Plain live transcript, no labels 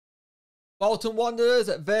Bolton Wanderers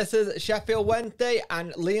versus Sheffield Wednesday,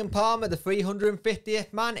 and Liam Palmer, the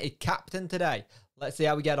 350th man, is captain today. Let's see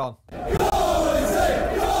how we get on.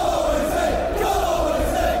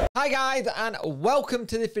 Hi guys, and welcome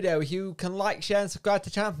to this video. If you can like, share and subscribe to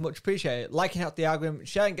the channel, much appreciated. Liking helps the algorithm,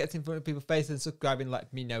 sharing gets in front of people's faces, and subscribing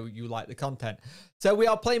let me know you like the content. So we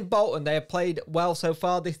are playing Bolton. They have played well so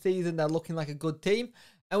far this season. They're looking like a good team,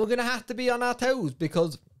 and we're going to have to be on our toes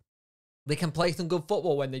because they can play some good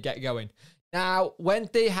football when they get going. Now, when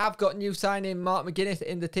they have got new signing Mark McGuinness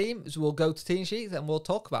in the team, so we'll go to team sheets and we'll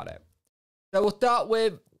talk about it. So we'll start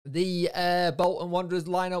with the Bolton Wanderers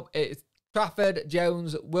lineup. It's Trafford,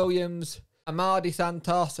 Jones, Williams, Amadi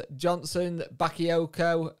Santos, Johnson,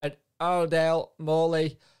 Bakayoko, and Ardale,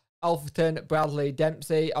 Morley, Alfreton, Bradley,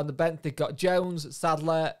 Dempsey. On the bench, they've got Jones,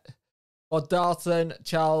 Sadler, Darton,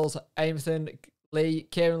 Charles, Amerson, Lee,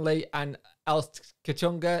 Kieran Lee, and El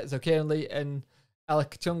Kachunga. So Kieran Lee and El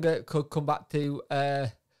Kachunga could come back to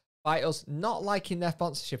fight us. Not liking their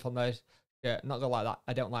sponsorship on those. Yeah, not gonna like that.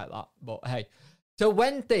 I don't like that. But hey. So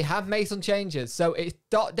Wednesday have made some changes. So it's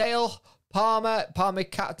Dotdale, Palmer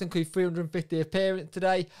captain, with 350 appearance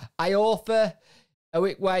today. Iorfa,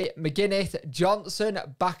 Owickway, McGuinness, Johnson,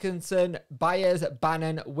 Backinson, Byers,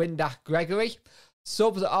 Bannon, Windass, Gregory.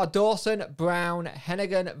 Subs are Dawson, Brown,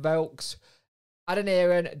 Hennigan, Volks,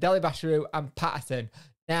 Adeniran, Delibasharu, and Patterson.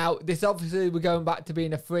 Now, this obviously we're going back to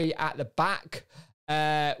being a three at the back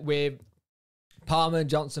with Palmer and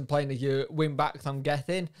Johnson playing as wing backs, I'm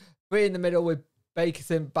guessing. Three in the middle with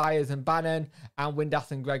Bakerson, Byers, and Bannon, and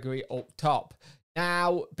Windass and Gregory up top.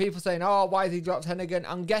 Now, people saying, oh, why has he dropped Hennigan?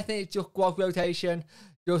 I'm guessing it's just squad rotation.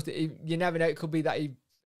 Just you never know. It could be that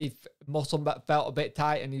his muscle felt a bit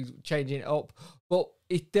tight and he's changing it up. But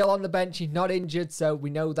he's still on the bench. He's not injured, so we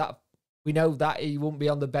know that he wouldn't be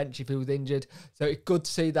on the bench if he was injured. So it's good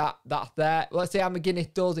to see that that's there. Let's see how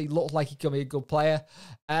McGuinness does. He looks like he can be a good player.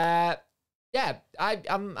 Yeah,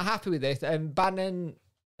 I'm happy with this. And Bannon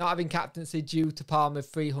not having captaincy due to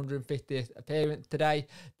Palmer's 350th appearance today.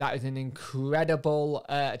 That is an incredible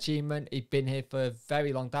achievement. He's been here for a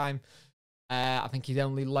very long time. I think his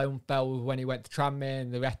only loan spell was when he went to Tranmere,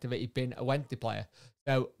 and the rest of it, he's been a Wednesday player.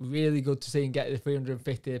 So really good to see him get the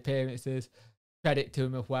 350 appearances. Credit to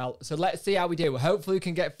him as well. So let's see how we do. Hopefully we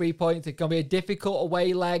can get 3 points. It's going to be a difficult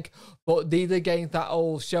away leg, but these are games that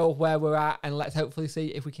will show where we're at, and let's hopefully see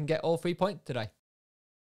if we can get all 3 points today.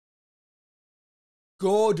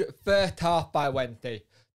 Good first half by Wednesday.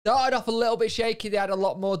 Started off a little bit shaky. They had a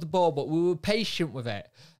lot more of the ball, but we were patient with it.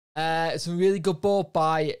 Some really good ball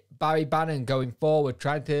by Barry Bannon going forward,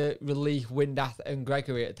 trying to relieve Windass and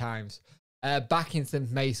Gregory at times. Backinson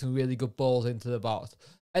made some really good balls into the box.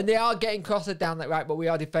 And they are getting crosses down that right, but we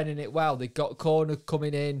are defending it well. They've got corner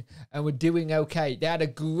coming in, and we're doing okay. They had a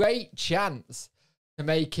great chance to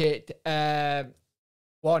make it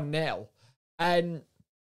 1-0. And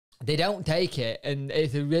they don't take it, and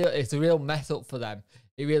it's a real mess up for them.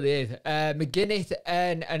 It really is. McGuinness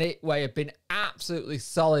and Owickway have been absolutely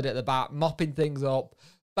solid at the back, mopping things up.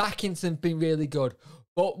 Backinson's been really good.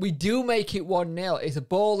 But we do make it 1-0. It's a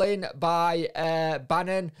ball in by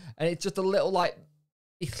Bannon, and it's just a little like,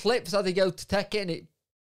 he slips as he goes to take it, and it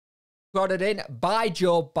prodded in by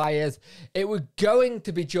Job Byers. It was going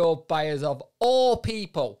to be Job Byers of all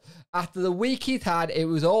people. After the week he's had, it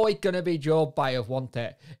was always going to be Job Byers, wasn't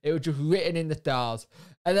it? It was just written in the stars.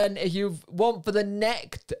 And then if you want for the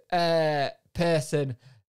next person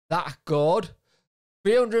that good,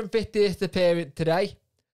 350th appearance today.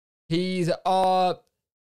 He's our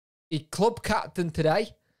club captain today.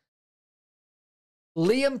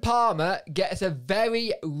 Liam Palmer gets a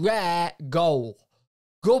very rare goal.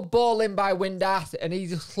 Good ball in by Windass, and he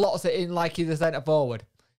just slots it in like he's a centre forward.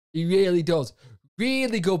 He really does.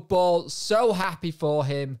 Really good ball. So happy for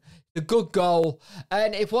him. The good goal.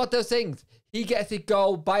 And it's one of those things. He gets his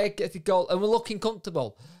goal, Bayer gets his goal, and we're looking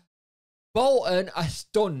comfortable. Bolton are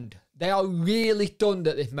stunned. They are really stunned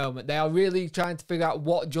at this moment. They are really trying to figure out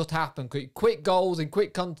what just happened. Quick goals and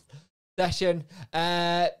quick concession.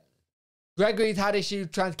 Gregory's had issues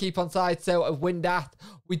trying to keep on side, so of Windass.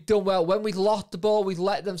 We've done well. When we lost the ball, we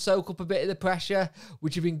let them soak up a bit of the pressure,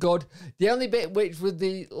 which has been good. The only bit which was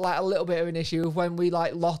a little bit of an issue was when we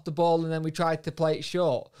lost the ball and then we tried to play it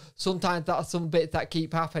short. Sometimes that's some bits that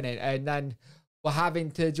keep happening, and then we're having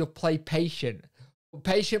to just play patient.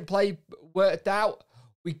 Patient play worked out.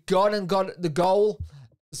 We got the goal.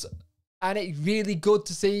 And it's really good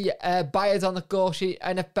to see Byers on the score sheet,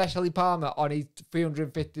 and especially Palmer on his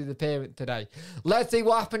 350th appearance today. Let's see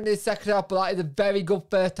what happened in the second half, but that is a very good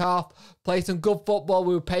first half. Played some good football.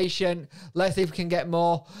 We were patient. Let's see if we can get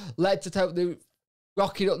more. Let's just hope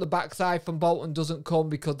rocket up the backside from Bolton doesn't come,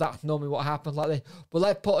 because that's normally what happens like this. But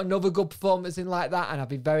let's put another good performance in like that, and I'd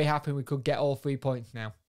be very happy we could get all 3 points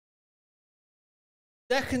now.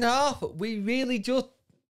 Second half, we really just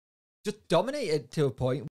dominated to a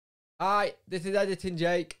point. Alright, this is Editing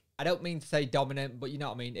Jake. I don't mean to say dominant, but you know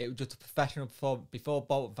what I mean. It was just a professional performance. Before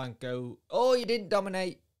Bolton fans go, oh, you didn't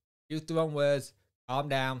dominate. Use the wrong words. Calm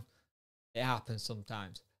down. It happens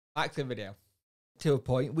sometimes. Back to the video. To a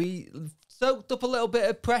point, we soaked up a little bit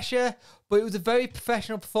of pressure, but it was a very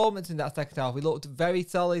professional performance in that second half. We looked very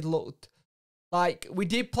solid, looked like we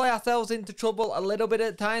did play ourselves into trouble a little bit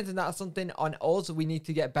at times, and that's something on us. We need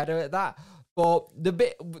to get better at that. But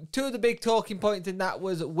two of the big talking points in that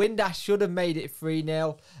was Windass should have made it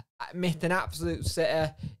 3-0. Missed an absolute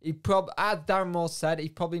sitter. As Darren Moore said, he's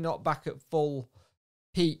probably not back at full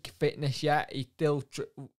peak fitness yet. He's still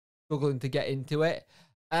struggling to get into it.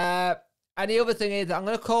 And the other thing is, I'm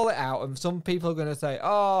going to call it out, and some people are going to say,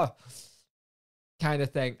 oh, kind of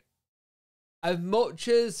thing. As much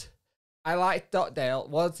as I like Stockdale,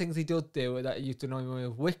 one of the things he does do that he used to know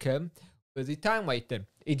with Wickham was his time wasting.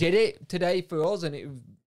 He did it today for us, and it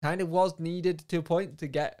kind of was needed to a point to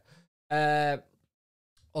get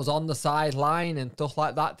us on the sideline and stuff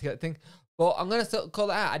like that to get things. But I'm going to call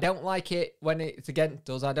it out. I don't like it when it's against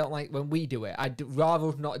us. I don't like when we do it. I'd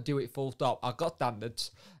rather not do it full stop. I've got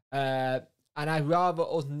standards. And I'd rather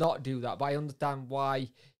us not do that. But I understand why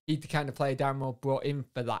he's the kind of player Darren Moore brought in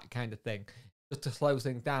for that kind of thing. Just to slow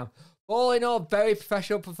things down. But all in all, very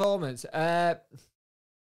professional performance.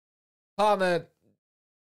 Palmer,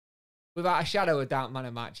 without a shadow of doubt, man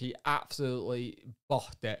of match, he absolutely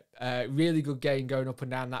bossed it. Really good game going up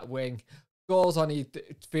and down that wing. Scores on his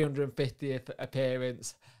 350th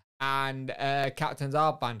appearance. And captain's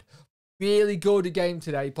armband. Really good game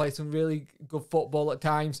today. Played some really good football at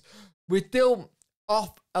times. We're still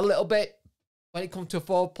off a little bit when it comes to a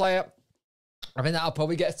forward player. I think that'll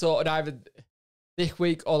probably get sorted either this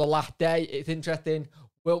week or the last day. It's interesting.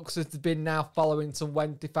 Wilkes has been now following some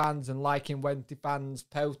Wenty fans and liking Wenty fans'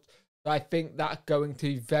 posts. So I think that's going to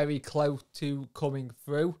be very close to coming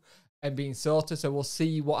through and being sorted. So we'll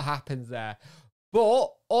see what happens there. But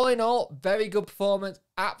all in all, very good performance.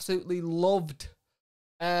 Absolutely loved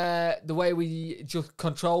the way we just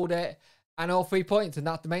controlled it. And all 3 points, and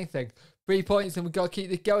that's the main thing. 3 points, and we've got to keep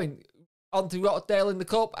this going. On to Rochdale in the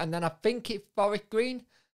Cup, and then I think it's Forest Green.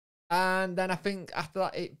 And then I think after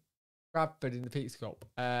that, it's Bradford in the Pete's Cup.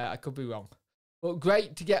 I could be wrong. But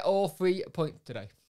great to get all 3 points today.